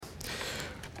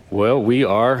Well, we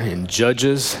are in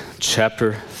Judges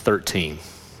chapter 13.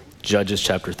 Judges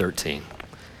chapter 13.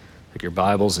 Take your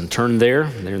Bibles and turn there.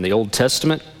 They're in the Old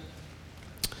Testament.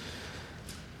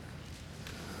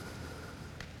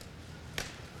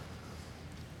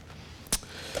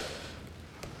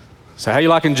 So how you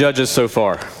liking Judges so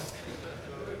far?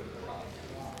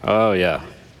 Oh, yeah.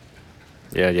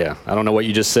 Yeah. I don't know what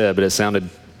you just said, but it sounded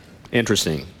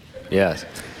interesting. Yes.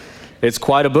 It's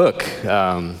quite a book.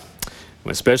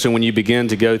 Especially when you begin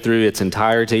to go through its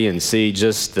entirety and see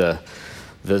just the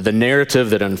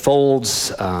narrative that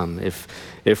unfolds.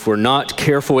 If we're not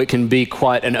careful, it can be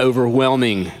quite an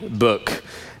overwhelming book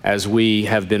as we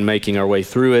have been making our way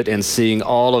through it and seeing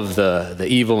all of the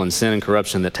evil and sin and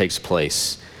corruption that takes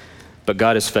place. But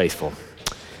God is faithful.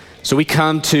 So we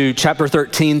come to chapter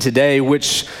 13 today,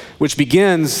 which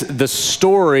begins the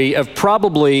story of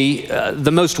probably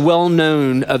the most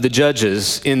well-known of the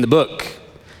judges in the book.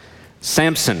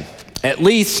 Samson, at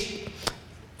least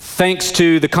thanks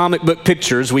to the comic book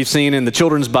pictures we've seen in the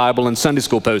children's Bible and Sunday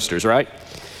school posters, right?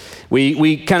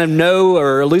 We kind of know,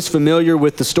 or at least familiar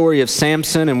with the story of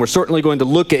Samson, and we're certainly going to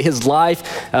look at his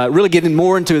life, really getting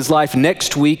more into his life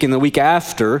next week and the week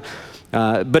after,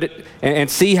 and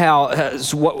see how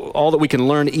all that we can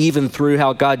learn even through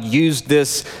how God used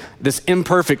this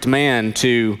imperfect man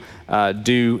to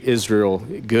do Israel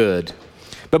good.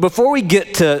 But before we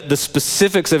get to the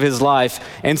specifics of his life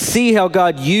and see how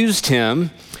God used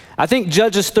him, I think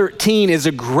Judges 13 is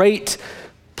a great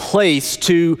place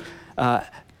to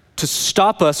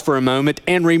stop us for a moment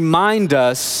and remind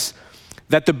us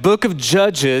that the book of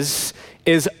Judges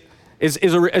is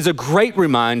a great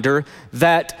reminder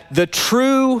that the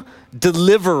true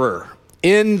deliverer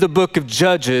in the book of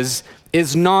Judges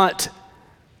is not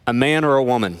a man or a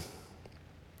woman.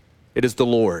 It is the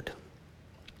Lord.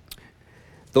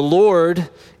 The Lord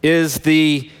is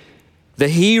the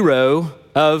hero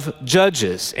of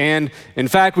Judges. And in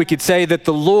fact, we could say that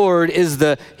the Lord is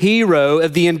the hero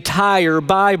of the entire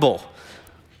Bible.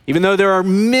 Even though there are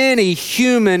many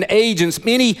human agents,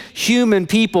 many human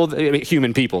people,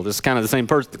 this is kind of the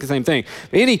same thing.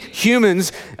 Many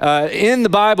humans in the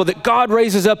Bible that God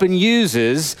raises up and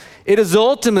uses, it is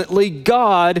ultimately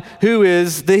God who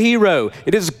is the hero.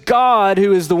 It is God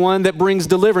who is the one that brings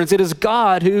deliverance. It is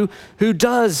God who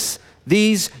does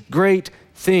these great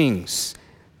things.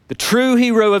 The true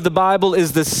hero of the Bible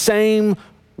is the same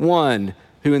one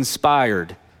who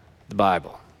inspired the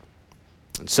Bible.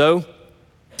 And so,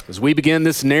 as we begin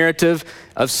this narrative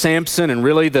of Samson and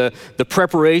really the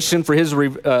preparation for his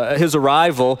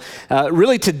arrival,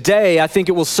 really today I think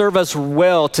it will serve us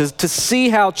well to see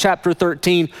how chapter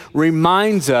 13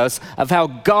 reminds us of how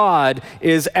God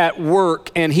is at work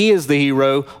and he is the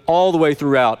hero all the way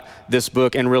throughout this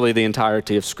book and really the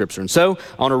entirety of Scripture. And so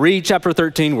I want to read chapter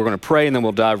 13, we're going to pray, and then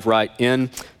we'll dive right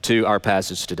into our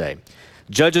passage today.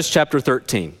 Judges chapter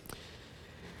 13.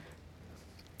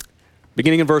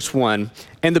 Beginning in verse 1,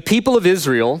 and the people of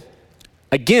Israel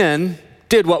again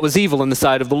did what was evil in the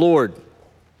sight of the Lord.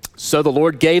 So the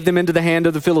Lord gave them into the hand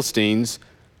of the Philistines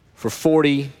for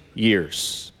 40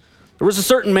 years. There was a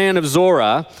certain man of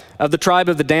Zorah of the tribe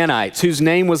of the Danites, whose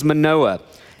name was Manoah,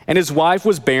 and his wife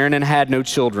was barren and had no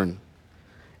children.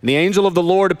 And the angel of the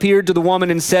Lord appeared to the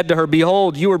woman and said to her,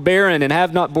 Behold, you are barren and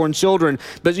have not borne children,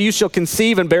 but you shall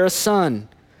conceive and bear a son.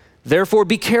 Therefore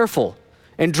be careful,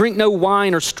 and drink no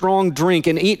wine or strong drink,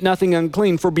 and eat nothing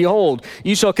unclean. For behold,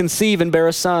 you shall conceive and bear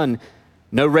a son.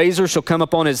 No razor shall come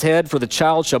upon his head, for the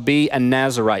child shall be a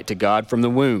Nazirite to God from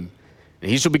the womb. And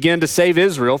he shall begin to save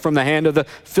Israel from the hand of the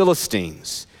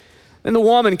Philistines. Then the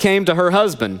woman came to her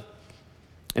husband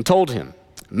and told him,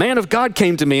 A man of God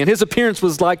came to me, and his appearance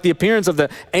was like the appearance of the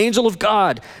angel of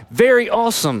God, very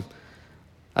awesome.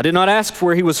 I did not ask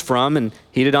where he was from, and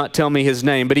he did not tell me his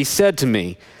name, but he said to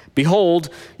me, Behold,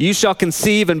 you shall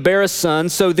conceive and bear a son,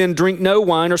 so then drink no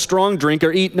wine or strong drink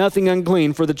or eat nothing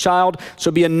unclean, for the child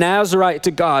shall be a Nazirite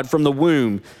to God from the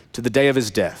womb to the day of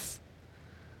his death.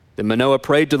 Then Manoah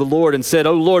prayed to the Lord and said,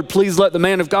 O Lord, please let the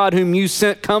man of God whom you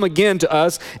sent come again to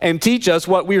us and teach us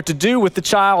what we are to do with the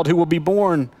child who will be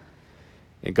born.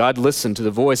 And God listened to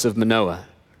the voice of Manoah.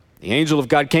 The angel of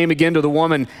God came again to the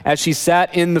woman as she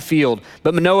sat in the field,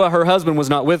 but Manoah, her husband, was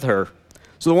not with her.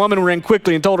 So the woman ran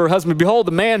quickly and told her husband, Behold,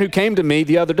 the man who came to me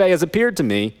the other day has appeared to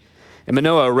me. And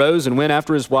Manoah arose and went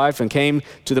after his wife and came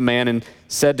to the man and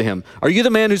said to him, Are you the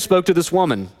man who spoke to this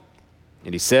woman?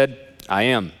 And he said, I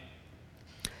am.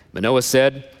 Manoah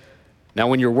said, Now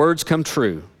when your words come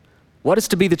true, what is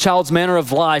to be the child's manner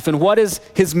of life, and what is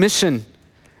his mission?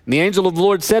 And the angel of the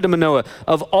Lord said to Manoah,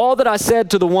 Of all that I said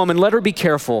to the woman, let her be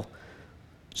careful.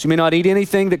 She may not eat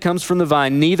anything that comes from the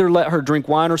vine, neither let her drink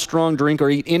wine or strong drink or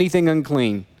eat anything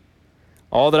unclean.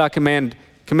 All that I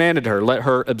commanded her, let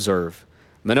her observe.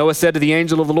 Manoah said to the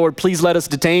angel of the Lord, please let us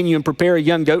detain you and prepare a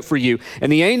young goat for you.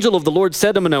 And the angel of the Lord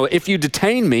said to Manoah, if you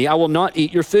detain me, I will not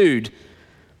eat your food.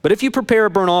 But if you prepare a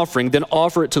burnt offering, then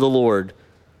offer it to the Lord.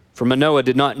 For Manoah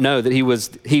did not know that he was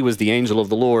the angel of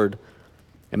the Lord.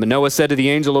 And Manoah said to the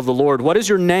angel of the Lord, what is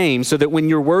your name, so that when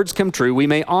your words come true, we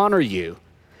may honor you?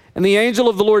 And the angel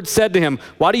of the Lord said to him,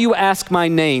 why do you ask my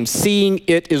name, seeing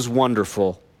it is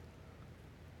wonderful?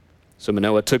 So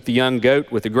Manoah took the young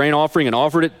goat with the grain offering and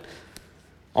offered it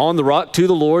on the rock to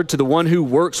the Lord, to the one who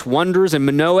works wonders. And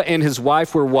Manoah and his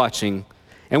wife were watching.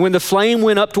 And when the flame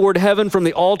went up toward heaven from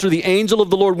the altar, the angel of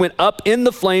the Lord went up in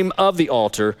the flame of the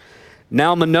altar.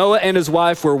 Now Manoah and his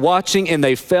wife were watching, and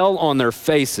they fell on their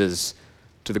faces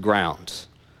to the ground.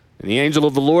 And the angel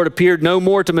of the Lord appeared no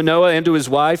more to Manoah and to his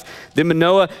wife. Then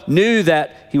Manoah knew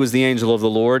that he was the angel of the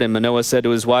Lord, and Manoah said to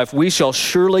his wife, we shall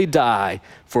surely die,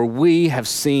 for we have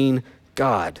seen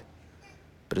God.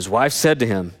 But his wife said to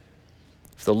him,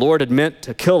 if the Lord had meant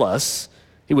to kill us,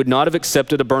 he would not have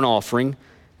accepted a burnt offering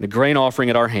and a grain offering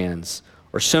at our hands,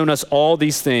 or shown us all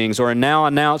these things, or now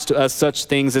announced to us such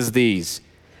things as these.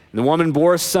 And the woman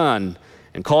bore a son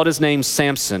and called his name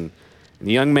Samson. And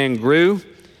the young man grew.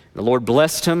 The Lord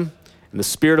blessed him, and the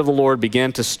Spirit of the Lord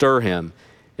began to stir him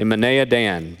in Maneah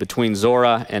Dan, between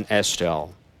Zorah and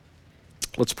Eshtaol.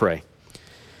 Let's pray.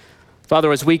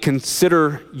 Father, as we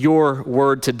consider your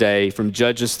word today from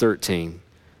Judges 13,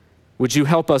 would you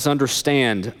help us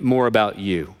understand more about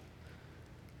you?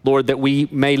 Lord, that we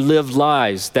may live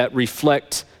lives that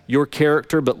reflect your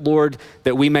character, but Lord,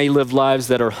 that we may live lives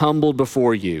that are humbled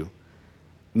before you,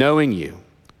 knowing you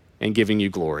and giving you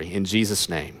glory. In Jesus'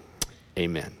 name,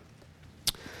 amen.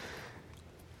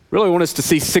 Really want us to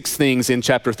see 6 things in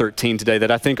chapter 13 today that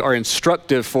I think are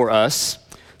instructive for us.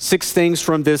 6 things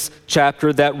from this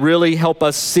chapter that really help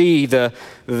us see the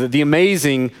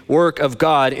amazing work of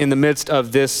God in the midst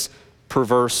of this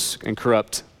perverse and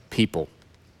corrupt people.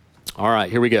 All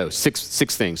right, here we go.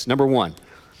 6 things. Number 1,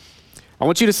 I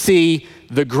want you to see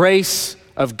the grace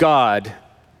of God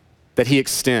that he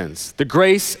extends. The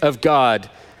grace of God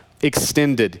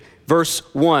extended. Verse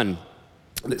 1,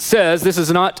 it says, this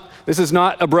is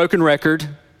not a broken record.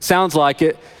 Sounds like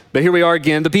it, but here we are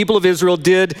again. The people of Israel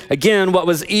did again what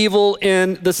was evil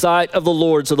in the sight of the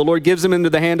Lord. So the Lord gives them into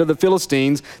the hand of the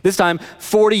Philistines, this time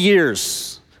 40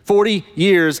 years. 40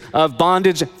 years of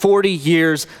bondage, 40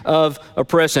 years of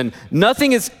oppression.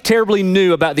 Nothing is terribly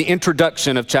new about the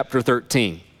introduction of chapter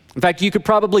 13. In fact, you could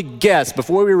probably guess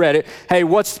before we read it, hey,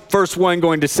 what's verse 1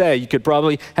 going to say? You could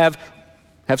probably have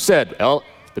said, well,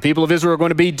 the people of Israel are going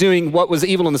to be doing what was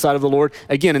evil in the sight of the Lord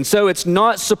again. And so it's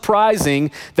not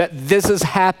surprising that this is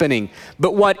happening.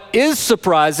 But what is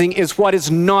surprising is what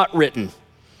is not written.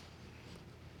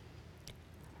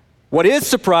 What is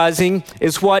surprising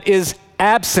is what is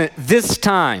absent this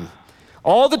time.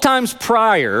 All the times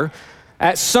prior,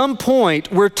 at some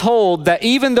point, we're told that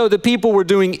even though the people were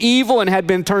doing evil and had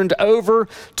been turned over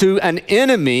to an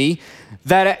enemy,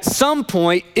 that at some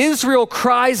point, Israel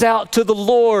cries out to the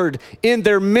Lord in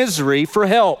their misery for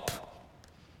help.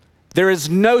 There is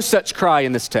no such cry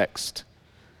in this text.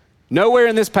 Nowhere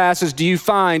in this passage do you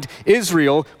find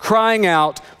Israel crying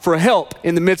out for help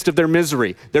in the midst of their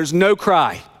misery. There's no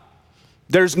cry.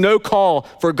 There's no call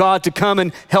for God to come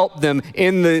and help them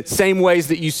in the same ways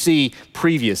that you see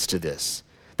previous to this.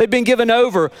 They've been given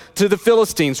over to the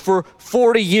Philistines for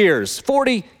 40 years.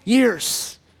 40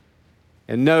 years.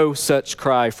 And no such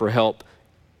cry for help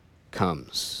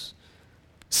comes.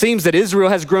 Seems that Israel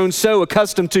has grown so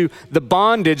accustomed to the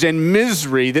bondage and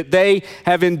misery that they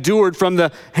have endured from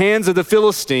the hands of the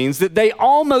Philistines that they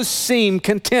almost seem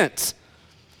content.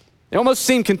 They almost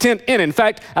seem content in it. In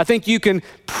fact, I think you can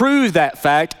prove that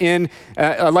fact in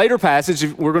a later passage.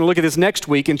 We're going to look at this next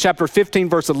week in chapter 15,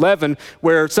 verse 11,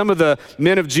 where some of the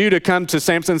men of Judah come to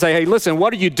Samson and say, hey, listen,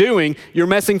 what are you doing? You're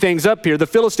messing things up here. The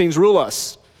Philistines rule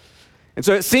us. And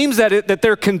so it seems that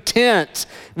they're content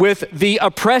with the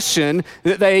oppression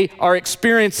that they are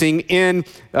experiencing in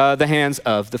the hands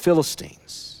of the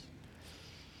Philistines.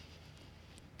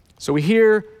 So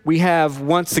we have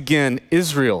once again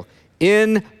Israel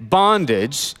in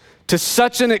bondage to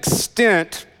such an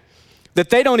extent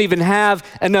that they don't even have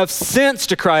enough sense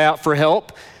to cry out for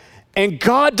help, and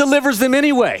God delivers them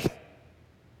anyway.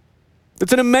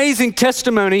 It's an amazing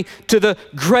testimony to the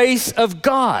grace of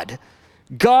God.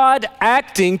 God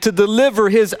acting to deliver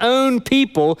his own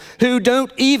people who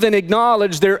don't even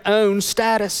acknowledge their own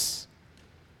status.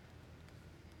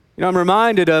 You know, I'm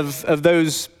reminded of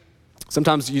those,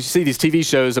 sometimes you see these TV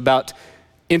shows about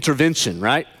intervention,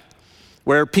 right?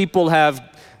 Where people have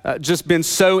just been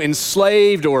so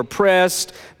enslaved or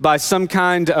oppressed by some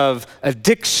kind of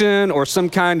addiction or some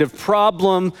kind of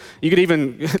problem. You could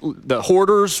even, the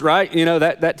hoarders, right? You know,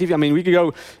 that TV, I mean, we could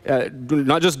go,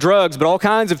 not just drugs, but all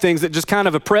kinds of things that just kind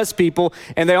of oppress people,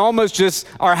 and they almost just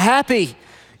are happy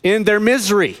in their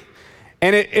misery.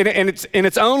 And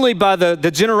it's only by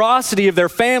the generosity of their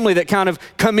family that kind of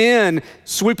come in,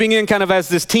 swooping in kind of as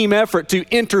this team effort to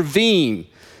intervene,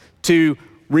 to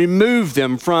remove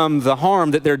them from the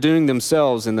harm that they're doing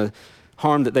themselves and the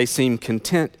harm that they seem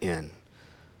content in.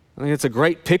 I think it's a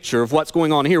great picture of what's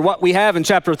going on here. What we have in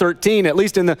chapter 13, at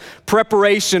least in the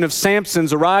preparation of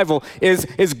Samson's arrival, is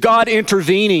God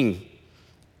intervening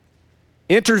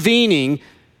in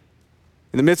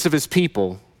the midst of his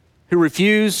people who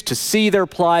refuse to see their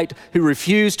plight, who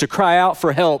refuse to cry out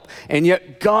for help, and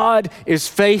yet God is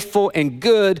faithful and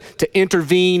good to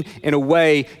intervene in a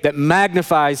way that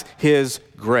magnifies his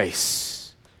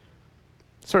grace.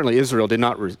 Certainly Israel did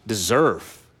not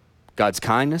deserve God's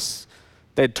kindness.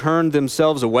 They had turned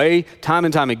themselves away time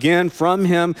and time again from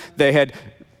him. They had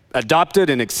adopted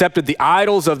and accepted the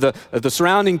idols of the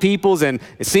surrounding peoples and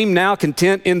seemed now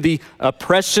content in the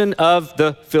oppression of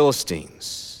the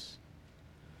Philistines.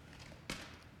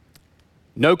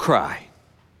 No cry,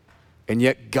 and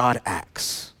yet God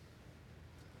acts.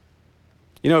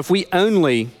 You know, if we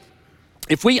only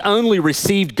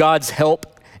received God's help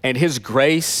and his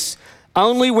grace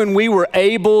only when we were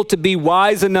able to be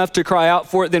wise enough to cry out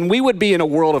for it, then we would be in a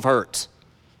world of hurt.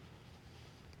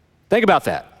 Think about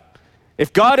that.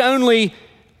 If God only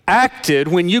acted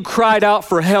when you cried out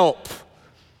for help,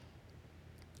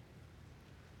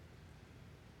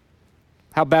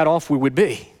 how bad off we would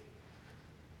be.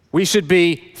 We should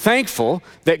be thankful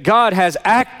that God has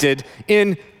acted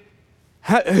in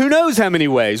who knows how many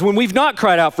ways. When we've not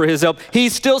cried out for his help,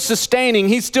 he's still sustaining,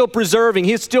 he's still preserving,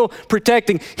 he's still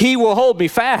protecting. He will hold me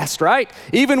fast, right?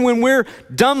 Even when we're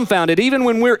dumbfounded, even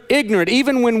when we're ignorant,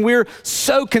 even when we're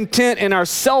so content in our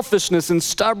selfishness and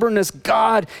stubbornness,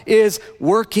 God is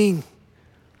working.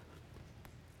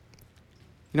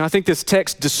 You know, I think this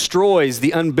text destroys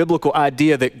the unbiblical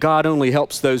idea that God only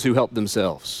helps those who help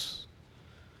themselves.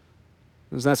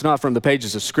 Because that's not from the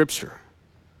pages of Scripture.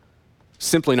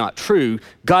 Simply not true.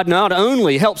 God not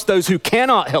only helps those who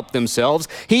cannot help themselves,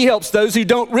 he helps those who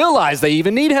don't realize they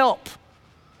even need help.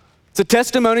 It's a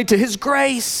testimony to his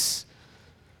grace.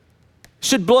 It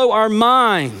should blow our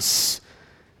minds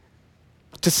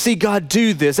to see God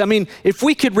do this. I mean, if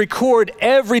we could record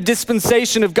every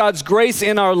dispensation of God's grace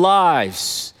in our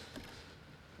lives,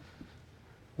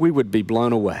 we would be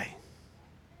blown away.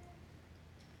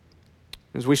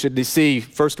 As we should see,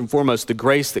 first and foremost, the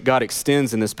grace that God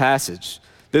extends in this passage.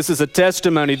 This is a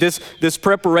testimony, this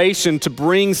preparation to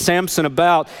bring Samson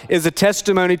about is a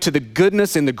testimony to the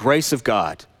goodness and the grace of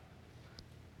God.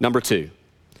 Number two,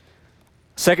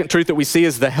 second truth that we see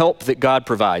is the help that God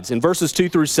provides. In verses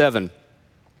 2-7,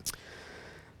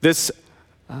 this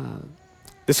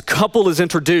couple is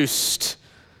introduced.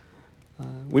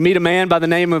 We meet a man by the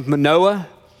name of Manoah,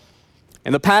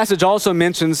 and the passage also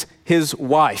mentions his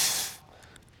wife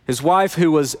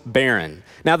who was barren.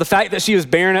 Now, the fact that she was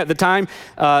barren at the time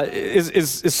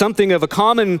is something of a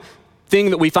common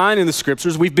thing that we find in the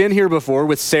scriptures. We've been here before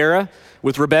with Sarah,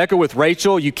 with Rebecca, with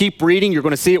Rachel. You keep reading, you're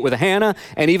going to see it with Hannah,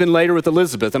 and even later with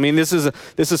Elizabeth. I mean, this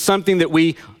is something that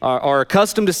we are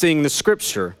accustomed to seeing in the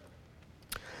scripture.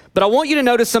 But I want you to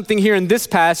notice something here in this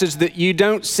passage that you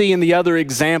don't see in the other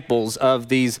examples of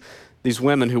these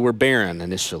women who were barren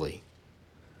initially.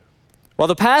 While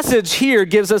the passage here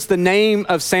gives us the name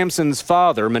of Samson's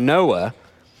father, Manoah,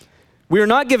 we are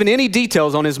not given any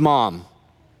details on his mom,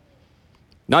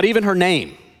 not even her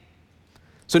name.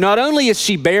 So not only is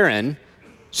she barren,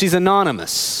 she's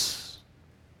anonymous.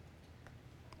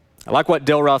 I like what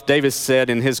Del Ralph Davis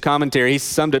said in his commentary. He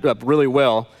summed it up really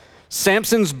well.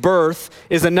 Samson's birth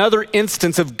is another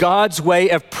instance of God's way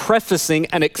of prefacing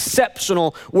an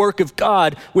exceptional work of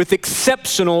God with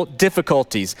exceptional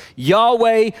difficulties.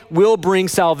 Yahweh will bring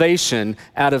salvation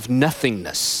out of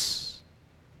nothingness.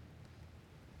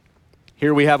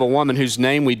 Here we have a woman whose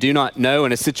name we do not know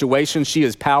in a situation she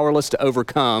is powerless to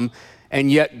overcome,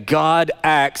 and yet God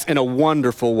acts in a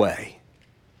wonderful way.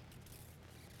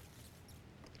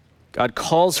 God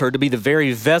calls her to be the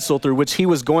very vessel through which he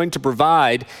was going to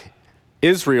provide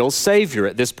Israel's Savior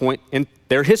at this point in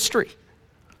their history.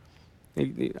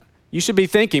 You should be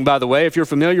thinking, by the way, if you're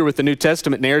familiar with the New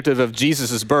Testament narrative of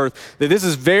Jesus' birth, that this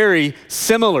is very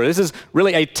similar. This is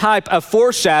really a type of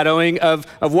foreshadowing of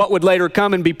what would later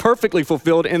come and be perfectly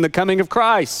fulfilled in the coming of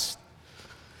Christ.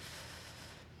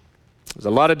 There's a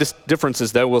lot of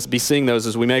differences, though. We'll be seeing those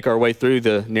as we make our way through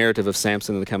the narrative of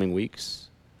Samson in the coming weeks.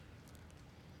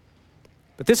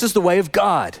 But this is the way of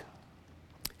God.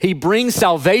 He brings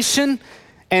salvation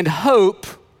and hope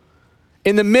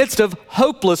in the midst of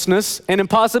hopelessness and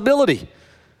impossibility.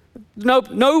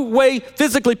 No way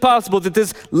physically possible that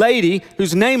this lady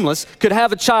who's nameless could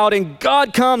have a child, and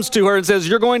God comes to her and says,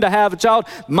 you're going to have a child.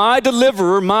 My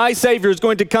deliverer, my Savior is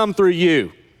going to come through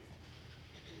you.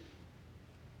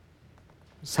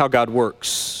 That's how God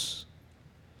works.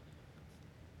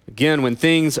 Again, when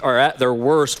things are at their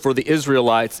worst for the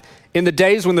Israelites, in the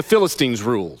days when the Philistines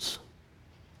ruled,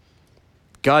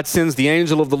 God sends the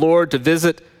angel of the Lord to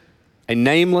visit a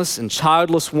nameless and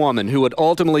childless woman who would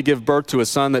ultimately give birth to a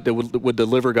son that would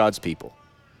deliver God's people.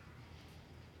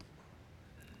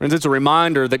 Friends, it's a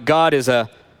reminder that God is a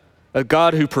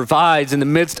God who provides in the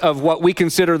midst of what we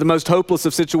consider the most hopeless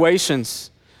of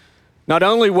situations. Not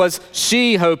only was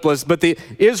she hopeless, but the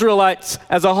Israelites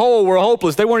as a whole were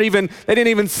hopeless. They didn't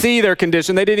even see their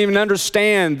condition. They didn't even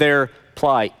understand their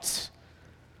plight.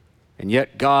 And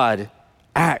yet God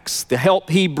acts. The help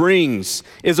he brings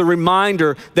is a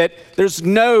reminder that there's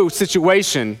no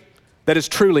situation that is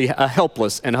truly a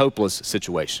helpless and hopeless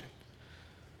situation.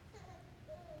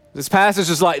 This passage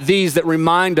is like these that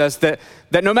remind us that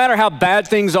no matter how bad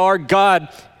things are, God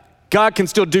can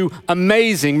still do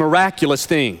amazing, miraculous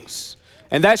things.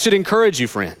 And that should encourage you,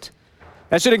 friend.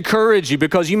 That should encourage you,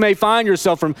 because you may find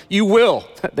yourself you will,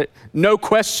 no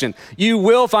question, you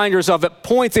will find yourself at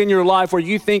points in your life where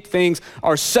you think things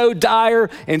are so dire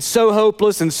and so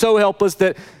hopeless and so helpless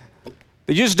that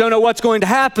you just don't know what's going to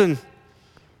happen.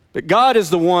 But God is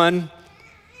the one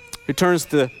who turns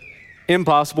the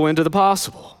impossible into the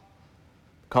possible,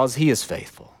 because he is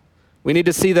faithful. We need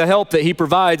to see the help that he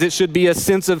provides. It should be a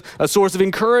source of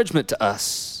encouragement to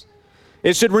us.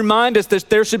 It should remind us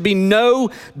that there should be no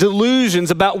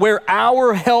delusions about where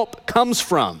our help comes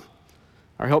from.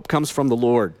 Our help comes from the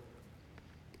Lord.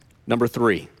 Number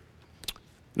 3,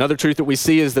 another truth that we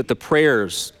see is that the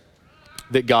prayers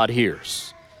that God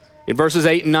hears. In verses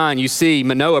 8 and 9, you see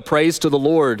Manoah prays to the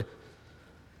Lord.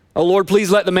 Oh Lord,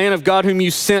 please let the man of God whom you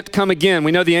sent come again.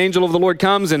 We know the angel of the Lord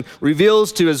comes and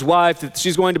reveals to his wife that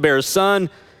she's going to bear a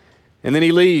son, and then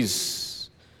he leaves.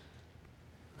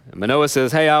 And Manoah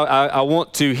says, hey, I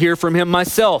want to hear from him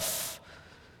myself.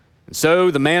 And so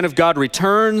the man of God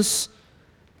returns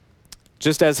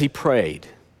just as he prayed.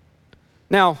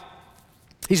 Now,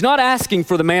 he's not asking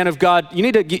for the man of God, you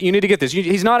need to get this,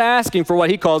 he's not asking for what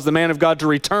he calls the man of God to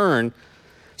return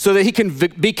so that he can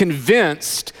be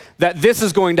convinced that this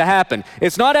is going to happen.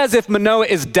 It's not as if Manoah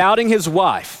is doubting his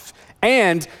wife.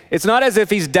 And it's not as if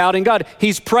he's doubting God.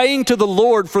 He's praying to the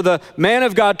Lord for the man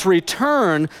of God to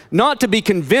return, not to be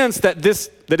convinced that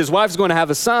his wife's going to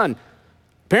have a son.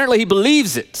 Apparently he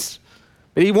believes it.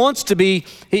 But he wants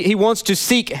to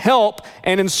seek help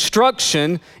and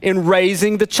instruction in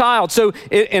raising the child. So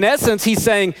in essence, he's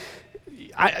saying,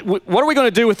 what are we going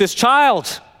to do with this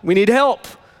child? We need help.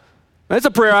 That's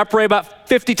a prayer I pray about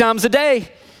 50 times a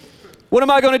day. What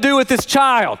am I going to do with this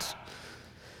child?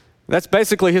 That's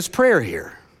basically his prayer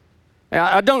here.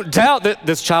 I don't doubt that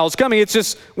this child's coming. It's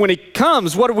just when he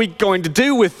comes, what are we going to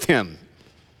do with him?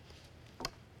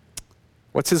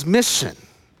 What's his mission?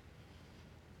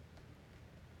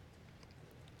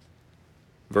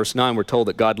 Verse 9, we're told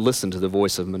that God listened to the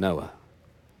voice of Manoah.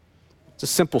 It's a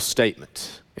simple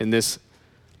statement in this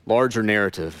larger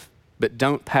narrative, but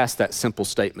don't pass that simple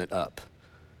statement up.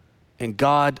 And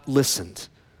God listened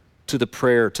to the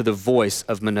prayer, to the voice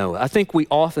of Manoah. I think we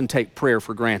often take prayer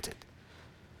for granted.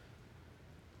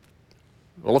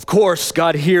 Well, of course,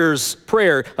 God hears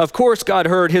prayer. Of course, God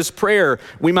heard his prayer.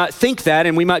 We might think that,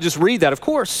 and we might just read that, of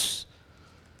course.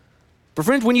 But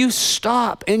friends, when you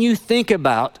stop and you think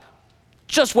about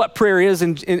just what prayer is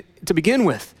to begin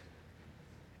with,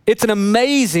 it's an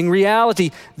amazing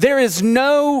reality. There's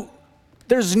no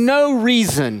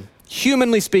reason,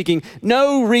 humanly speaking,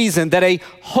 no reason that a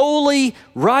holy,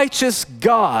 righteous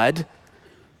God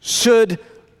should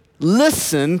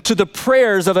listen to the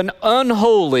prayers of an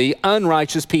unholy,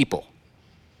 unrighteous people.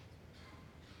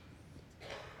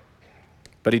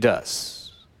 But he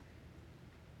does.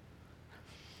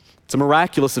 It's a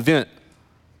miraculous event,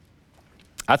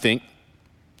 I think.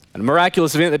 A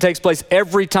miraculous event that takes place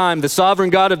every time the sovereign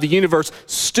God of the universe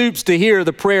stoops to hear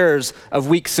the prayers of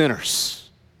weak sinners.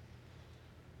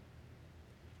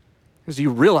 Because you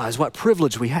realize what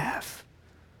privilege we have.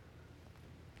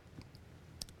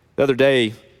 The other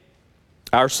day,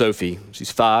 our Sophie,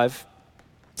 she's 5,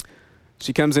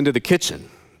 she comes into the kitchen.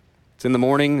 It's in the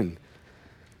morning, and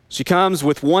she comes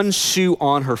with one shoe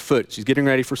on her foot. She's getting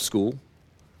ready for school.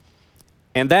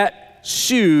 And that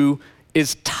shoe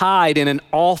is tied in an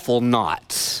awful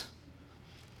knot.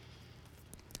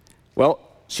 Well,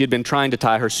 she had been trying to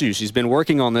tie her shoe. She's been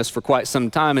working on this for quite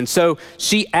some time. And so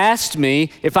she asked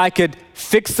me if I could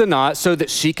fix the knot so that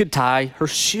she could tie her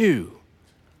shoe.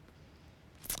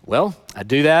 Well, I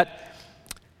do that.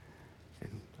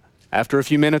 After a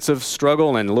few minutes of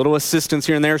struggle and a little assistance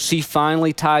here and there, she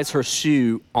finally ties her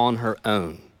shoe on her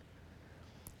own.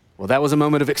 Well, that was a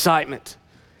moment of excitement.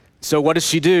 So what does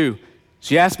she do?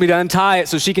 She asked me to untie it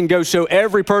so she can go show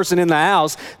every person in the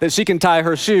house that she can tie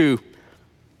her shoe,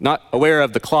 not aware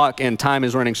of the clock and time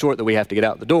is running short that we have to get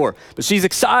out the door. But she's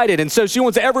excited, and so she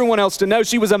wants everyone else to know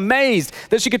she was amazed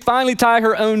that she could finally tie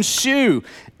her own shoe.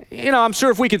 You know, I'm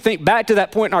sure if we could think back to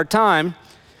that point in our time,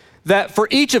 that for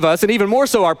each of us, and even more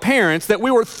so our parents, that we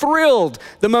were thrilled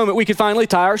the moment we could finally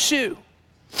tie our shoe.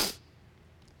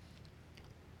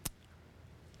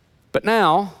 But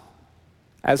now,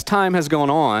 as time has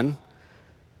gone on,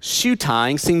 shoe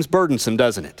tying seems burdensome,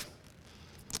 doesn't it?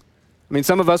 I mean,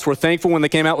 some of us were thankful when they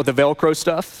came out with the Velcro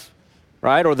stuff,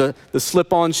 right? Or the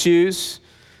slip-on shoes.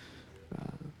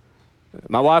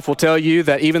 My wife will tell you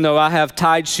that even though I have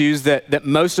tied shoes, that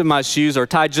most of my shoes are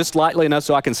tied just lightly enough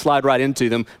so I can slide right into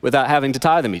them without having to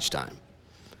tie them each time.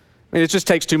 I mean, it just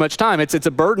takes too much time. It's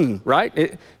a burden,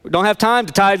 right? We don't have time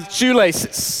to tie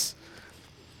shoelaces.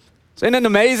 So isn't it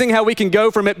amazing how we can go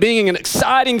from it being an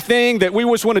exciting thing that we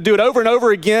just want to do it over and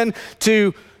over again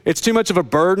to it's too much of a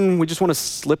burden. We just want to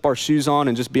slip our shoes on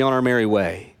and just be on our merry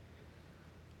way.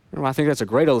 I think that's a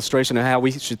great illustration of how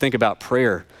we should think about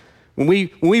prayer. When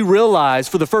we realize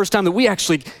for the first time that we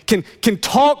actually can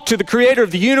talk to the creator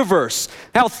of the universe,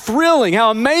 how thrilling,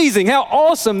 how amazing, how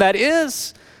awesome that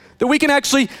is, that we can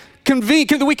actually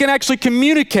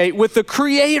communicate with the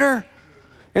creator,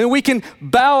 and we can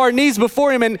bow our knees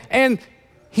before him and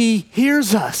he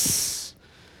hears us.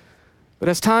 But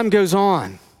as time goes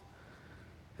on,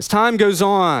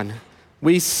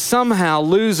 we somehow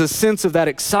lose a sense of that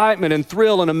excitement and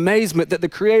thrill and amazement that the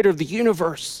creator of the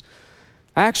universe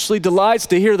actually delights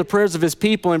to hear the prayers of his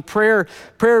people, and prayer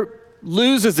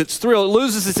loses its thrill, it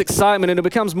loses its excitement, and it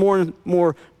becomes more and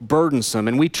more burdensome,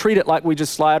 and we treat it like we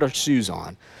just slide our shoes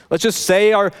on. Let's just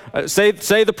say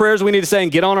the prayers we need to say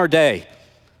and get on our day,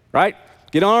 right?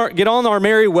 Get on our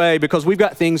merry way because we've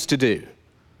got things to do.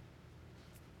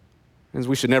 And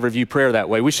we should never view prayer that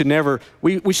way. We should never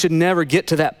get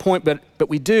to that point, but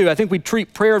we do. I think we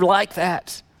treat prayer like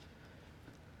that.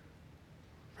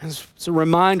 It's a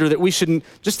reminder that we shouldn't,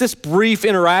 just this brief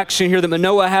interaction here that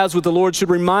Manoah has with the Lord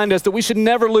should remind us that we should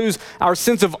never lose our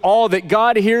sense of awe that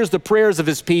God hears the prayers of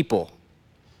his people.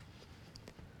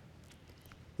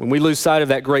 When we lose sight of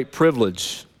that great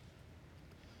privilege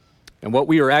and what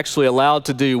we are actually allowed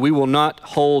to do, we will not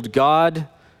hold God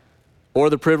or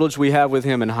the privilege we have with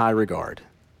him in high regard.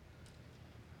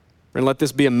 And let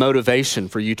this be a motivation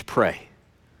for you to pray.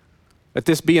 Let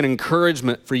this be an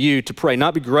encouragement for you to pray,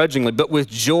 not begrudgingly, but with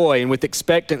joy and with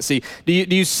expectancy. Do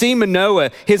you see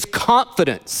Manoah, his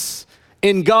confidence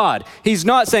in God? He's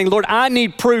not saying, Lord, I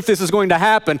need proof this is going to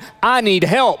happen. I need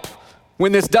help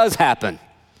when this does happen.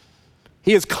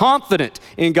 He is confident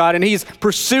in God, and he's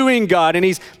pursuing God, and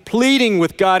he's pleading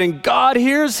with God, and God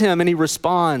hears him and he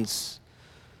responds.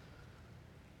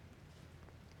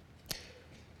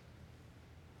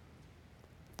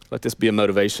 Let this be a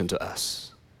motivation to us.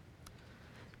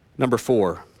 Number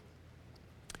 4,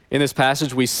 in this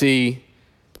passage we see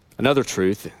another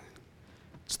truth.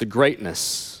 It's the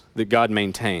greatness that God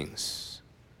maintains.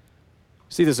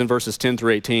 See this in verses 10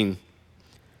 through 18.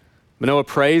 Manoah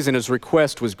prays and his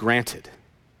request was granted.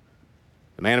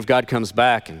 The man of God comes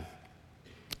back and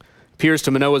appears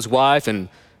to Manoah's wife, and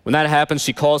when that happens,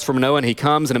 she calls for Manoah and he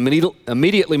comes, and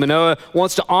immediately Manoah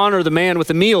wants to honor the man with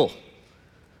a meal.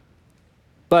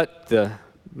 But the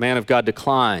man of God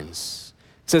declines.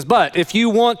 It says, but if you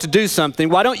want to do something,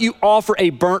 why don't you offer a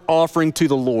burnt offering to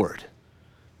the Lord?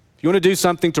 If you want to do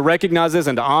something to recognize this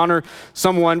and to honor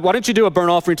someone, why don't you do a burnt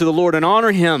offering to the Lord and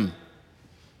honor him?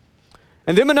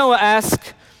 And then Manoah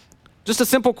asks just a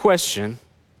simple question.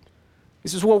 He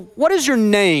says, well, what is your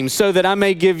name so that I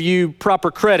may give you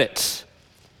proper credit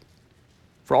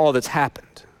for all that's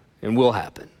happened and will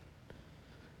happen?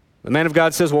 The man of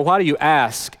God says, well, why do you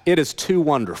ask? It is too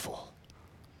wonderful.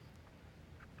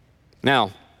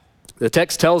 Now, the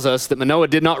text tells us that Manoah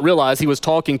did not realize he was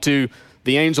talking to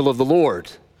the angel of the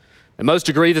Lord. And most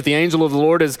agree that the angel of the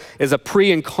Lord is a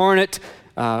pre-incarnate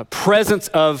presence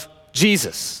of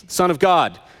Jesus, Son of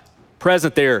God,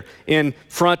 present there in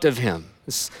front of him.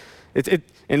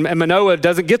 And Manoah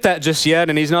doesn't get that just yet,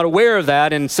 and he's not aware of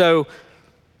that, and so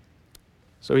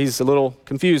he's a little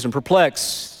confused and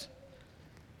perplexed.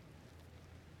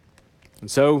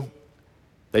 And so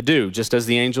they do, just as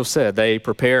the angel said. They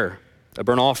prepare a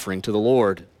burnt offering to the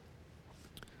Lord.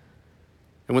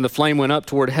 And when the flame went up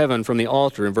toward heaven from the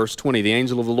altar, in verse 20, the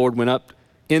angel of the Lord went up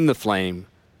in the flame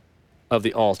of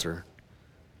the altar.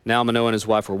 Now Manoah and his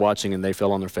wife were watching, and they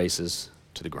fell on their faces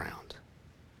to the ground.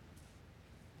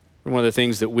 And one of the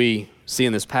things that we see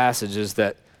in this passage is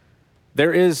that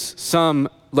there is some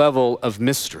level of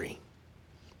mystery.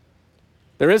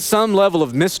 There is some level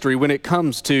of mystery when it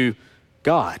comes to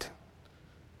God.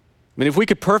 I mean, if we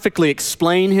could perfectly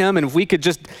explain him and if we could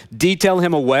just detail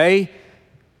him away,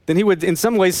 then he would in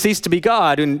some ways cease to be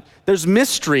God. And there's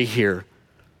mystery here.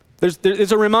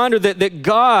 There's a reminder that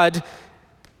God,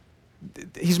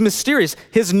 he's mysterious.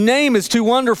 His name is too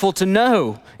wonderful to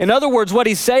know. In other words, what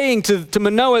he's saying to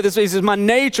Manoah, he says, my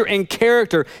nature and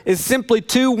character is simply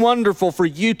too wonderful for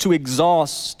you to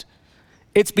exhaust.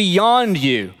 It's beyond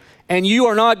you, and you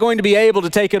are not going to be able to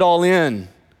take it all in.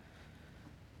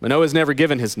 Manoah's never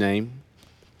given his name.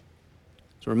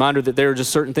 It's a reminder that there are just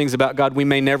certain things about God we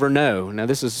may never know. Now,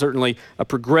 this is certainly a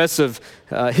progressive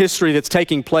history that's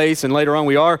taking place, and later on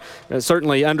we are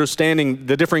certainly understanding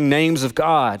the differing names of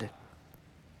God.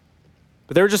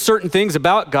 But there are just certain things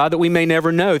about God that we may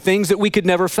never know, things that we could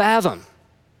never fathom.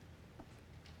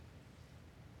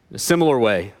 In a similar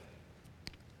way,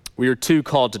 we are too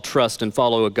called to trust and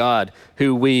follow a God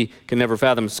who we can never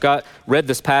fathom. Scott read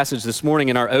this passage this morning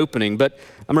in our opening, but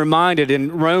I'm reminded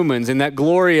in Romans, in that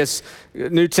glorious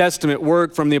New Testament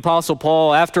work from the Apostle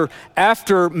Paul,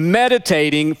 after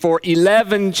meditating for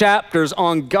 11 chapters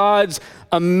on God's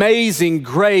amazing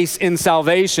grace in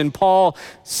salvation, Paul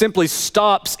simply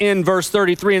stops in verse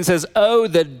 33 and says, "Oh,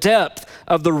 the depth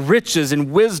of the riches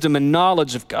and wisdom and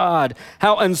knowledge of God.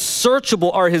 How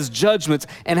unsearchable are his judgments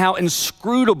and how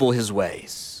inscrutable his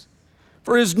ways.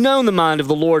 For who has known the mind of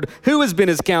the Lord? Who has been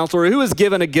his counselor? Who has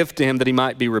given a gift to him that he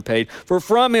might be repaid? For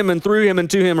from him and through him and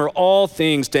to him are all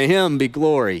things. To him be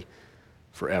glory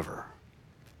forever."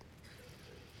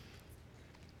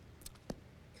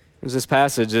 This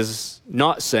passage is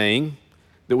not saying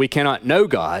that we cannot know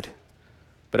God,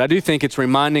 but I do think it's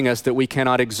reminding us that we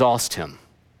cannot exhaust him.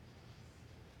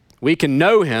 We can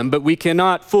know him, but we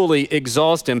cannot fully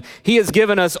exhaust him. He has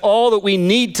given us all that we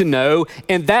need to know,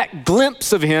 and that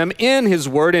glimpse of him in his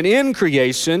word and in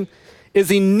creation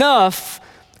is enough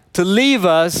to leave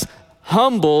us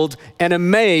humbled and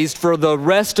amazed for the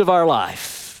rest of our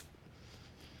life.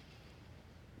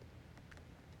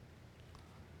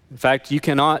 In fact, you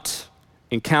cannot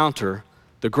encounter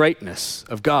the greatness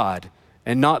of God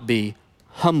and not be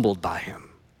humbled by him.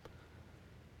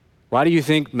 Why do you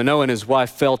think Manoah and his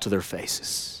wife fell to their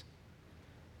faces?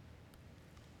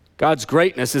 God's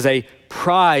greatness is a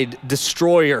pride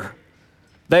destroyer.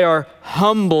 They are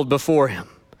humbled before him.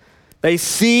 They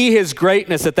see his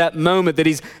greatness at that moment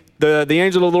that the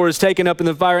angel of the Lord is taken up in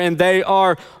the fire, and they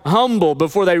are humble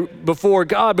before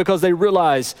God because they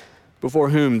realize before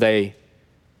whom they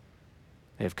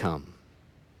have come.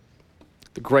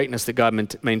 The greatness that God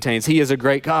maintains. He is a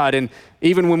great God, and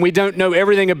even when we don't know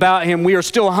everything about him, we are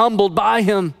still humbled by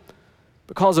him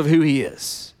because of who he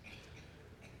is.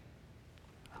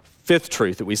 Fifth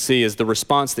truth that we see is the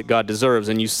response that God deserves,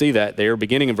 and you see that there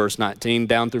beginning in verse 19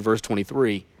 down through verse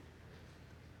 23.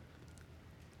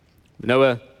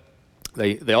 Noah,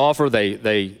 they offer,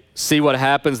 they see what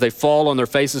happens, they fall on their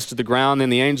faces to the ground, then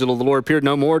the angel of the Lord appeared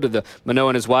no more to Manoah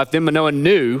and his wife. Then Manoah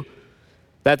knew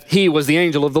that he was the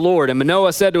angel of the Lord. And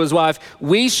Manoah said to his wife,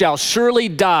 "We shall surely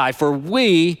die, for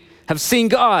we have seen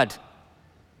God."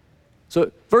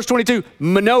 So verse 22,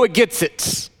 Manoah gets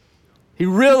it. He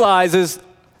realizes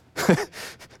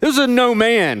this was no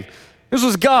man. This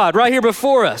was God right here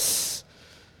before us.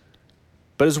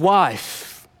 But his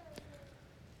wife,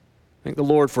 thank the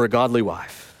Lord for a godly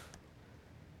wife.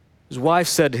 His wife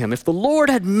said to him, "If the Lord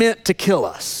had meant to kill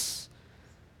us,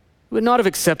 we would not have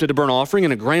accepted a burnt offering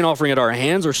and a grain offering at our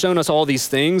hands, or shown us all these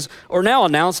things, or now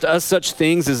announced to us such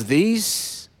things as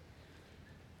these."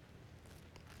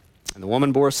 And the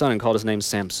woman bore a son and called his name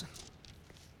Samson,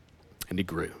 and he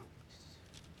grew.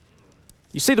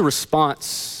 You see the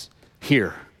response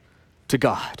here to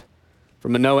God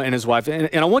from Manoah and his wife.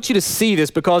 And I want you to see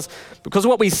this because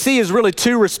what we see is really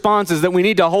two responses that we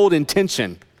need to hold in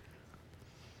tension.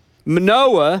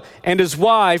 Manoah and his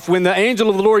wife, when the angel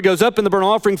of the Lord goes up in the burnt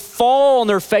offering, fall on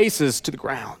their faces to the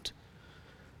ground.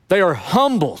 They are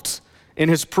humbled in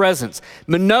his presence.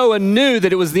 Manoah knew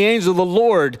that it was the angel of the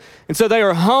Lord, and so they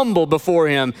are humble before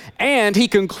him. And he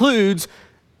concludes,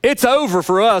 it's over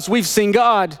for us. We've seen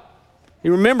God. He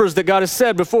remembers that God has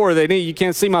said before that you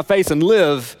can't see my face and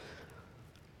live.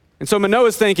 And so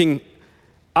Manoah's thinking,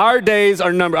 our days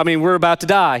are numbered. I mean, we're about to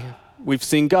die. We've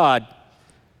seen God.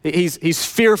 He's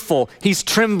fearful. He's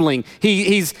trembling.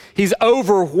 He's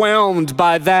overwhelmed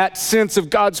by that sense of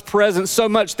God's presence so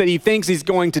much that he thinks he's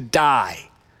going to die.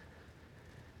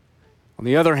 On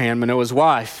the other hand, Manoah's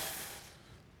wife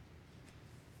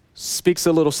speaks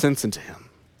a little sense into him.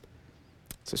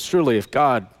 Says, surely if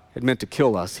God had meant to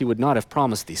kill us, he would not have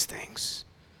promised these things.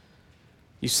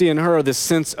 You see in her this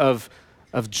sense of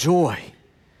joy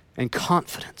and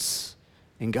confidence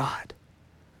in God.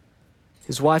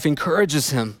 His wife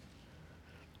encourages him.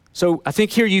 So I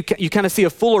think here you kind of see a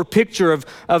fuller picture of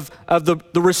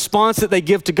the response that they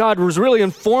give to God. It was really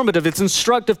informative. It's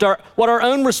instructive to what our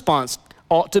own response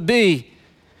ought to be.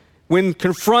 When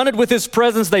confronted with his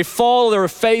presence, they fall on their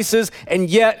faces and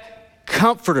yet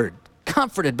comforted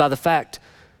by the fact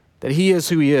that he is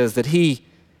who he is, that if he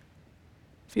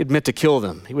had meant to kill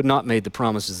them, he would not have made the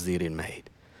promises that he had made.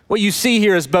 What you see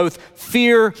here is both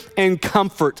fear and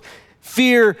comfort.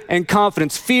 Fear and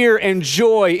confidence, fear and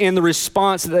joy in the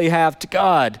response that they have to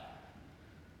God.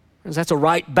 Because that's a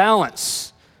right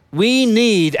balance. We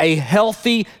need a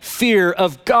healthy fear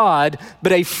of God,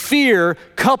 but a fear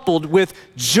coupled with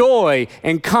joy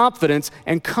and confidence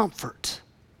and comfort.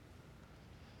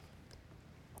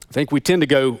 I think we tend to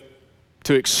go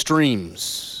to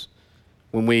extremes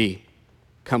when we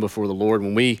come before the Lord,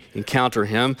 when we encounter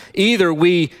him. Either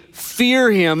we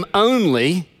fear him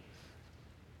only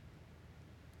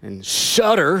and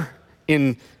shudder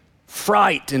in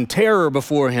fright and terror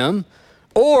before him,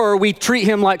 or we treat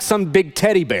him like some big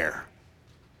teddy bear.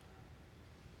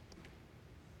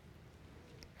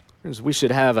 We should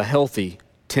have a healthy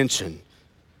tension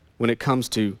when it comes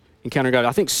to encountering God.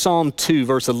 I think Psalm 2,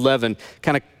 verse 11,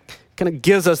 kind of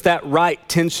gives us that right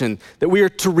tension, that we are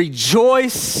to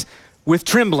rejoice with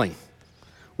trembling.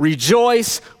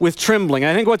 Rejoice with trembling.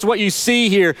 I think that's what you see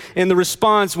here in the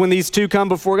response when these two come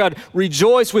before God.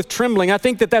 Rejoice with trembling. I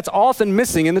think that's often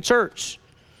missing in the church.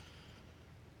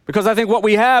 Because I think what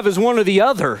we have is one or the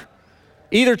other.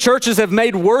 Either churches have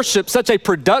made worship such a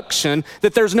production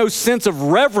that there's no sense of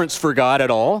reverence for God at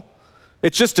all.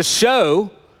 It's just a show.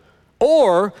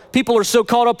 Or people are so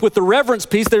caught up with the reverence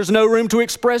piece, there's no room to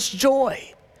express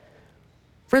joy.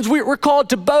 Friends, we're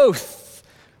called to both.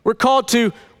 We're called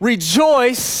to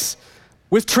rejoice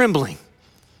with trembling,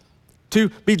 to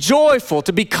be joyful,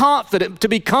 to be confident, to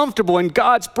be comfortable in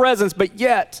God's presence, but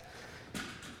yet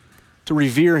to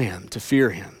revere him, to fear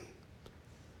him.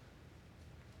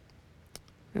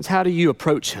 And how do you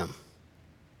approach him?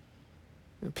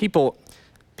 People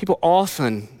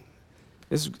often,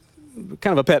 this is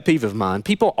kind of a pet peeve of mine,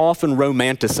 people often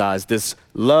romanticize this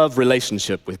love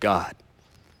relationship with God.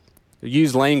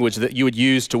 Use language that you would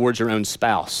use towards your own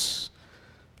spouse.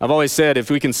 I've always said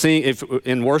if we can sing, if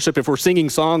in worship, if we're singing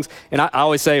songs, and I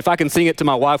always say if I can sing it to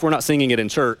my wife, we're not singing it in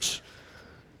church.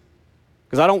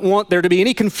 Because I don't want there to be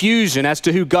any confusion as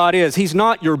to who God is. He's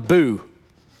not your boo,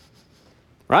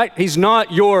 right? He's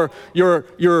not your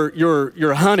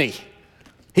honey.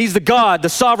 He's the God, the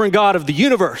sovereign God of the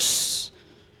universe,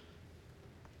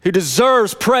 who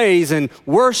deserves praise and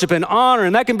worship and honor,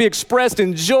 and that can be expressed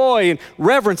in joy and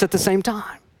reverence at the same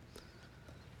time.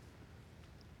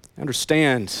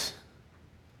 Understand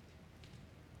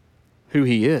who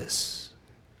he is.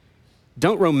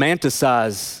 Don't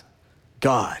romanticize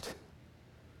God.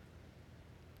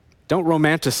 Don't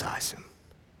romanticize him.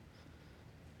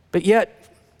 But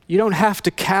yet, you don't have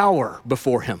to cower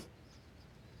before him.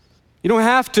 You don't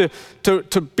have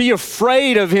to be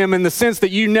afraid of him in the sense that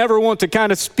you never want to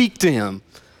kind of speak to him,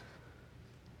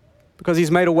 because he's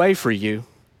made a way for you.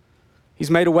 He's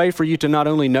made a way for you to not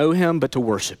only know him, but to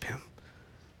worship him,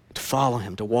 to follow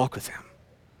him, to walk with him.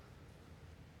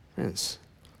 Friends,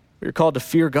 we're called to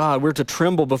fear God. We're to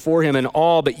tremble before him in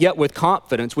awe, but yet with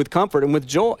confidence, with comfort, and with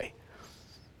joy.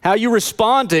 How you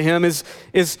respond to him is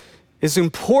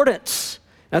important.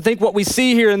 I think what we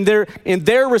see here in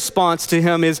their response to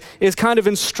him is kind of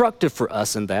instructive for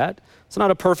us in that. It's not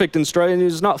a perfect instruction.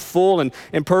 It's not full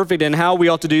and perfect in how we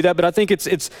ought to do that, but I think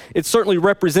it's certainly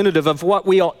representative of what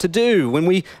we ought to do when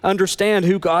we understand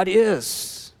who God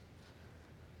is.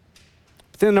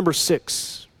 But then number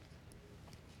 6,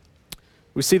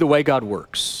 we see the way God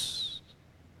works.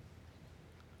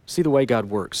 See the way God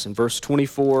works in verse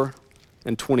 24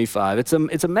 and 25.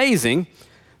 It's amazing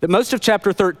that most of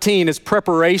chapter 13 is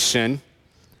preparation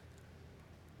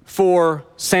for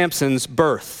Samson's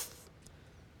birth.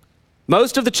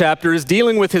 Most of the chapter is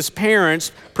dealing with his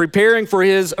parents preparing for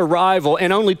his arrival,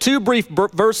 and only 2 brief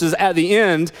verses at the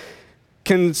end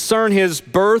concern his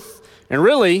birth. And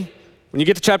really, when you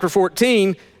get to chapter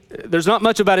 14, there's not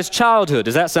much about his childhood.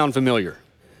 Does that sound familiar?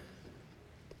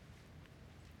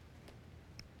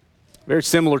 very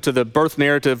similar to the birth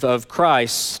narrative of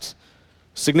Christ.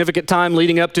 Significant time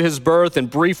leading up to his birth and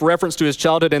brief reference to his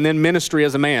childhood and then ministry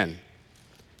as a man.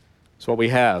 That's what we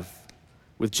have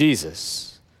with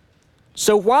Jesus.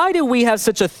 So why do we have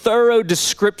such a thorough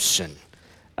description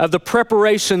of the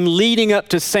preparation leading up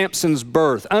to Samson's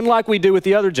birth, unlike we do with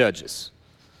the other judges?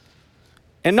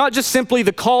 And not just simply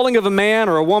the calling of a man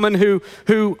or a woman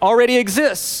who already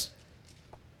exists.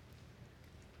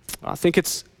 I think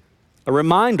it's a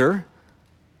reminder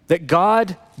that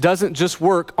God doesn't just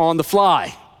work on the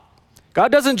fly.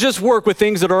 God doesn't just work with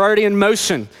things that are already in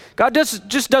motion. God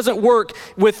just doesn't work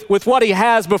with what he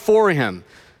has before him.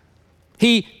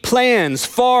 He plans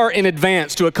far in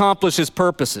advance to accomplish his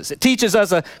purposes. It teaches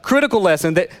us a critical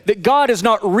lesson that God is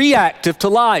not reactive to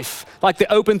life, like the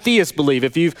open theists believe,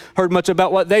 if you've heard much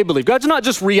about what they believe. God's not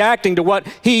just reacting to what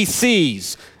he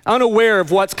sees, unaware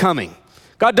of what's coming.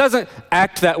 God doesn't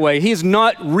act that way. He is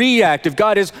not reactive.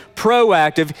 God is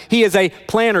proactive. He is a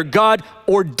planner. God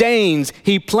ordains,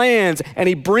 he plans, and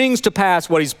he brings to pass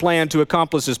what he's planned to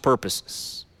accomplish his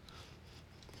purposes.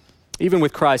 Even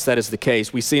with Christ, that is the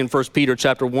case. We see in 1 Peter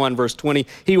chapter 1, verse 20,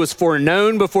 he was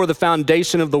foreknown before the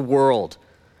foundation of the world,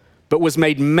 but was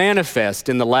made manifest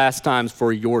in the last times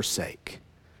for your sake.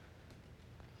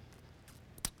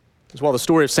 As well, the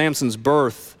story of Samson's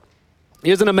birth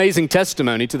is an amazing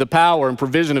testimony to the power and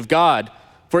provision of God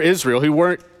for Israel,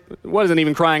 who wasn't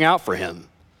even crying out for him.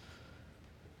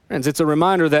 Friends, it's a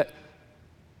reminder that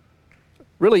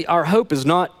really our hope is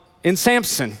not in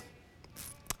Samson.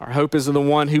 Our hope is in the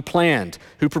one who planned,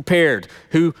 who prepared,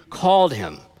 who called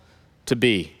him to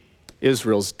be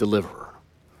Israel's deliverer.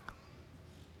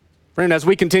 Friend, as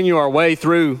we continue our way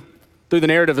through the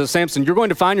narrative of Samson, you're going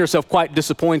to find yourself quite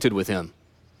disappointed with him.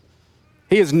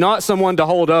 He is not someone to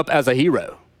hold up as a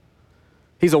hero.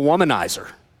 He's a womanizer.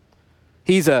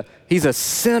 He's a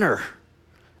sinner.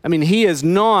 I mean, he is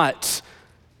not,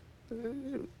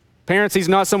 parents, he's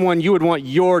not someone you would want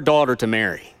your daughter to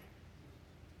marry.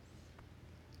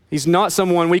 He's not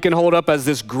someone we can hold up as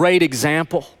this great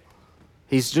example.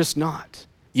 He's just not.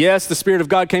 Yes, the Spirit of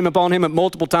God came upon him at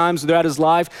multiple times throughout his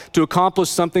life to accomplish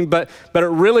something, but it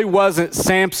really wasn't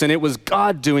Samson. It was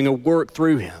God doing a work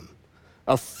through him.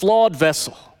 A flawed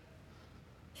vessel.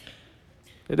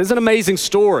 It is an amazing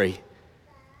story,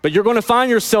 but you're going to find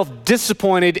yourself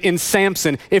disappointed in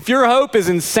Samson. If your hope is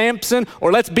in Samson,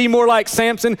 or let's be more like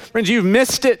Samson, friends, you've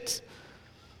missed it.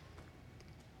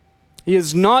 He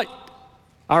is not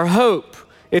our hope.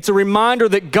 It's a reminder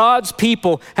that God's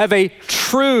people have a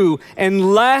true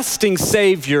and lasting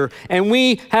Savior, and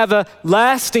we have a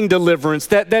lasting deliverance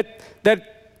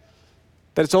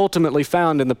that's ultimately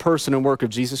found in the person and work of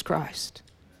Jesus Christ.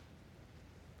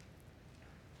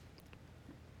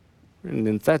 And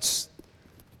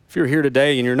if you're here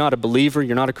today and you're not a believer,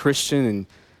 you're not a Christian,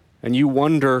 and you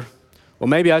wonder, well,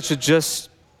 maybe I should just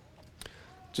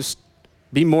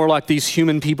be more like these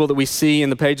human people that we see in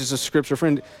the pages of Scripture.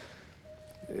 Friend,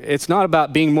 it's not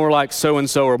about being more like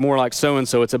so-and-so or more like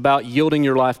so-and-so. It's about yielding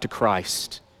your life to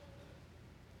Christ.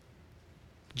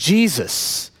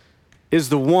 Jesus is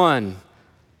the one.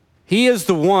 He is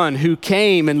the one who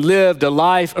came and lived a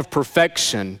life of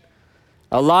perfection,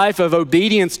 a life of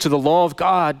obedience to the law of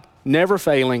God, never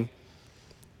failing,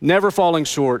 never falling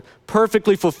short,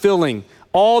 perfectly fulfilling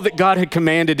all that God had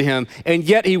commanded him, and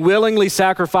yet he willingly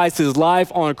sacrificed his life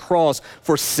on a cross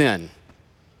for sin.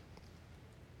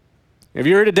 If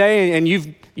you're here today and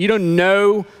you don't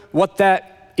know what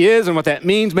that is and what that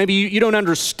means, maybe you don't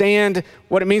understand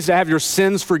what it means to have your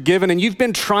sins forgiven, and you've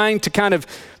been trying to kind of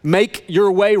make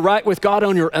your way right with God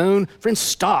on your own, friends,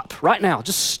 stop right now.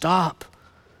 Just stop.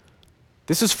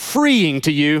 This is freeing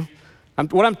to you.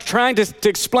 What I'm trying to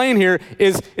explain here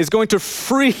is going to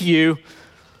free you,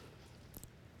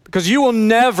 because you will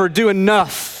never do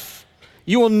enough.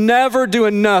 You will never do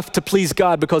enough to please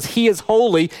God, because he is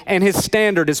holy and his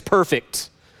standard is perfect.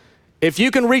 If you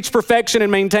can reach perfection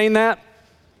and maintain that,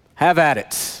 have at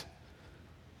it.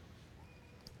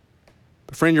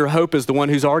 But friend, your hope is the one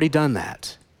who's already done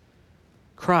that.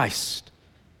 Christ.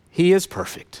 He is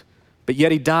perfect, but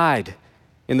yet he died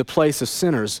in the place of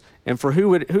sinners. And for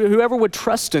whoever would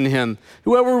trust in him,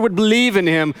 whoever would believe in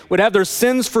him, would have their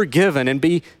sins forgiven and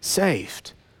be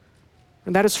saved.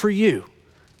 And that is for you.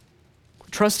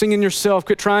 Quit trusting in yourself.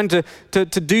 Quit trying to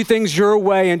do things your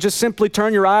way, and just simply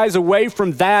turn your eyes away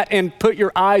from that and put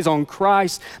your eyes on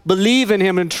Christ. Believe in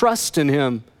him and trust in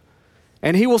him,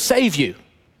 and he will save you.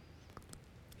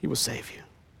 He will save you.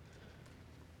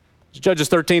 Judges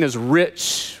 13 is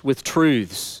rich with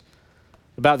truths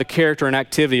about the character and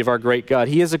activity of our great God.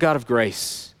 He is a God of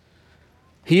grace.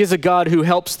 He is a God who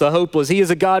helps the hopeless. He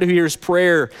is a God who hears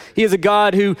prayer. He is a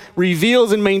God who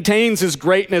reveals and maintains his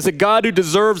greatness, a God who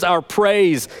deserves our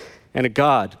praise, and a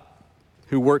God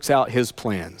who works out his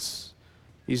plans.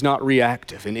 He's not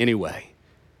reactive in any way,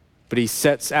 but he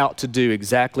sets out to do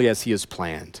exactly as he has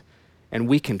planned. And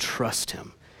we can trust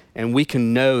him. And we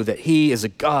can know that he is a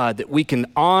God that we can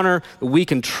honor, that we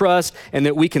can trust, and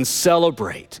that we can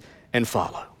celebrate and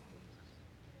follow.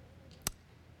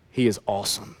 He is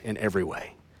awesome in every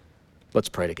way. Let's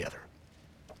pray together.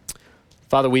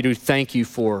 Father, we do thank you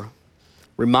for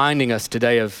reminding us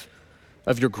today of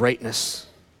your greatness.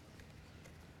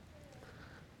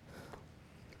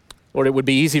 Lord, it would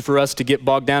be easy for us to get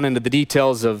bogged down into the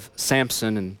details of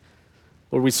Samson, and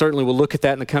Lord, we certainly will look at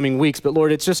that in the coming weeks, but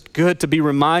Lord, it's just good to be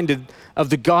reminded of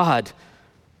the God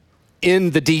in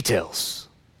the details.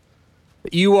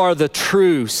 That you are the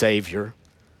true Savior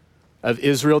of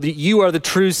Israel. That you are the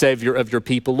true Savior of your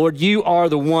people. Lord, you are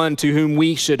the one to whom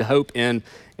we should hope in,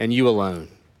 and you alone.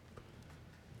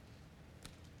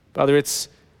 Father, it's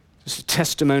just a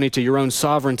testimony to your own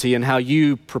sovereignty and how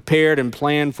you prepared and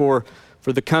planned for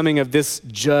the coming of this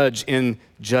judge in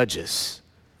Judges.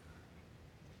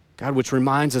 God, which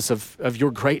reminds us of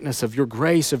your greatness, of your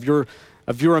grace, of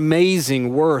your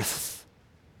amazing worth.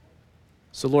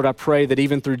 So Lord, I pray that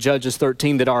even through Judges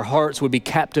 13, that our hearts would be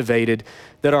captivated,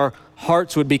 that our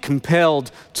hearts would be compelled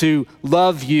to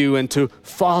love you and to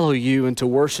follow you and to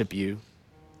worship you.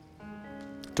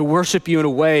 To worship you in a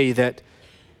way that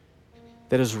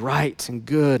is right and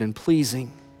good and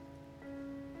pleasing.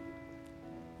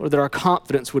 Lord, that our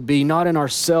confidence would be not in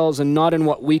ourselves and not in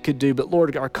what we could do, but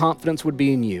Lord, our confidence would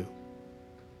be in you.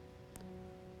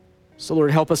 So Lord,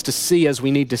 help us to see as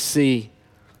we need to see.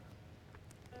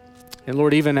 And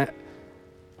Lord, even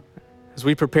as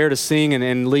we prepare to sing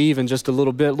and leave in just a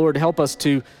little bit, Lord, help us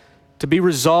to be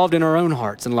resolved in our own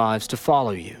hearts and lives to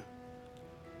follow you.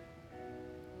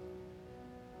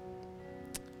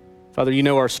 Father, you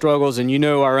know our struggles and you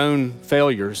know our own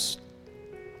failures.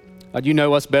 God, you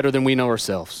know us better than we know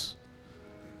ourselves.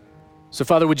 So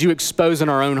Father, would you expose in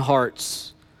our own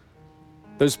hearts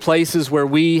those places where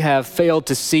we have failed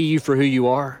to see you for who you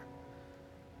are?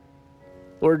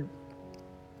 Lord,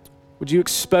 would you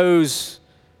expose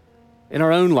in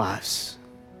our own lives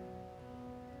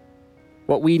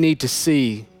what we need to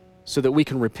see so that we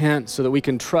can repent, so that we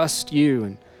can trust you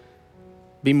and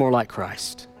be more like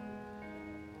Christ?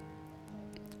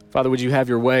 Father, would you have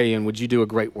your way and would you do a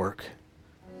great work?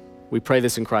 We pray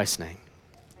this in Christ's name.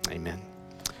 Amen.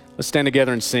 Let's stand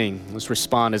together and sing. Let's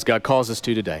respond as God calls us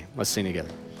to today. Let's sing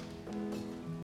together.